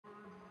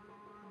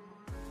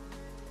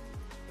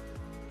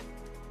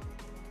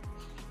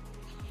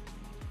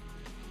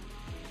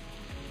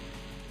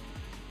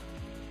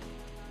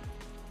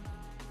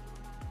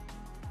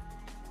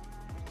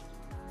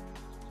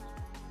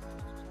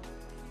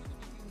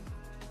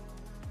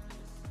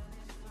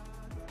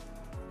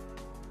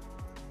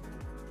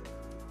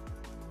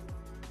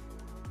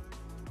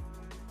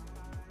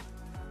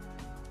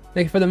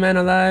Thank you for the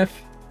mana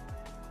life.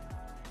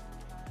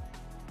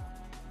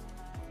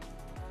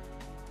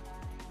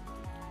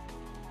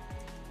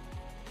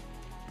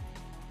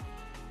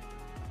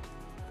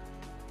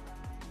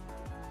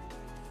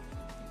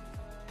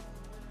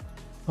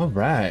 All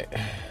right.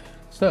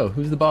 So,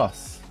 who's the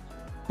boss?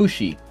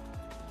 Bushi.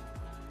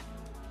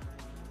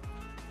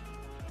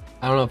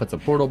 I don't know if it's a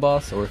portal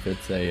boss or if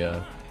it's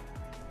a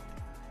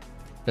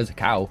there's a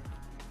cow.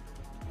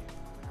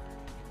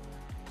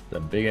 The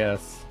big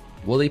ass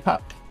woolly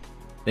pup.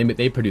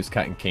 They produce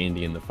cotton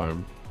candy in the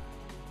farm.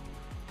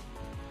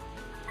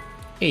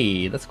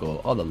 Hey, let's go.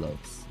 All the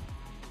loves.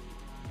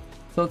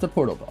 So it's a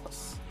portal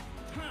boss.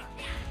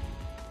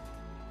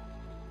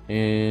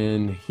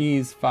 And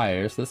he's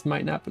fire, so this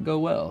might not go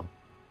well.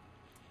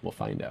 We'll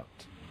find out.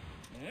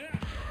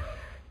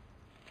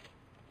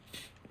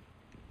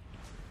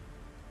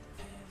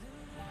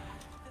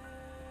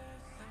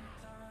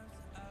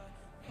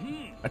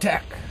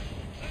 Attack!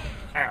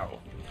 Ow!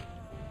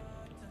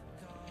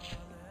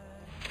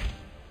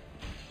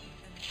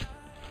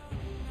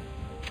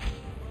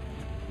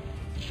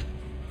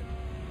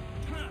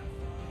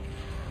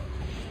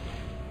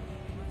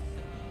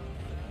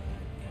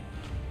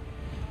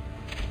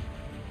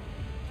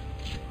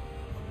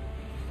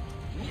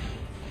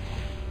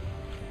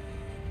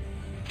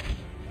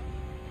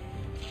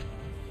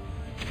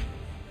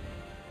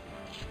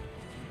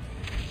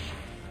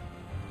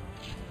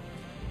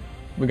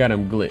 We got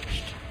him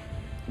glitched.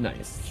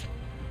 Nice.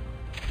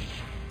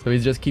 So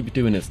he's just keep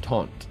doing his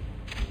taunt.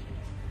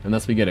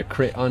 Unless we get a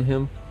crit on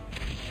him.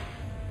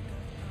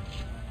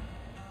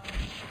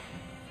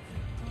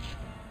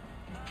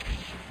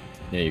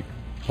 Yeah, you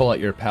pull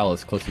out your pal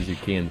as close as you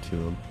can to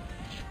him.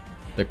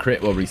 The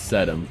crit will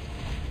reset him.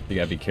 You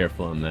gotta be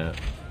careful on that.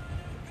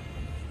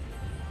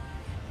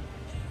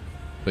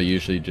 But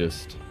usually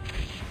just...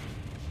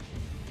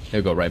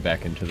 he'll go right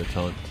back into the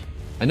taunt.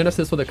 I noticed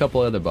this with a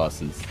couple other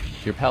bosses.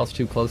 If your pal's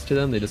too close to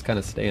them, they just kind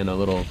of stay in a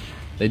little...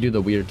 they do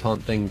the weird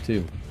taunt thing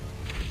too.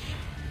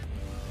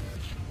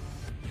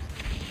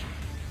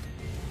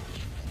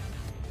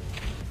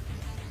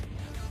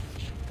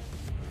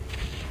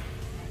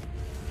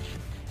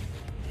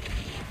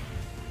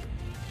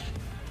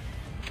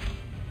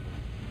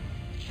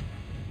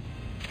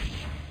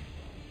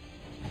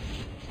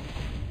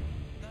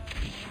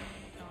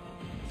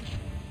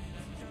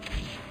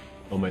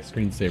 Oh, my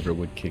screensaver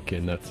would kick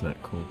in. That's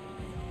not cool.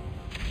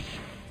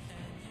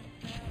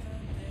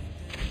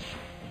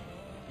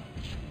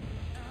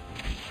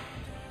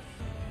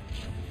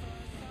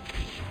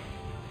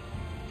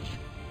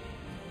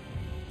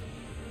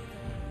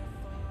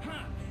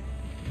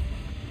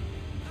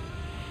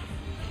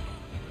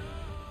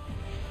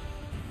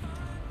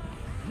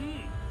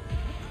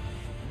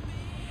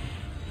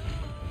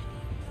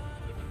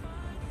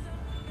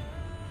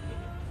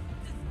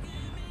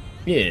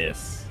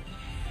 Yes.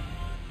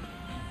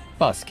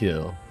 Boss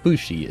kill.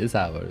 Bushi is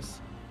ours.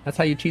 That's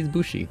how you cheese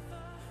Bushi.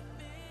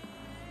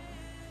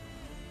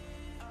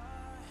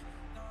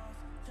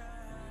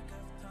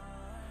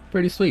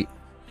 Pretty sweet.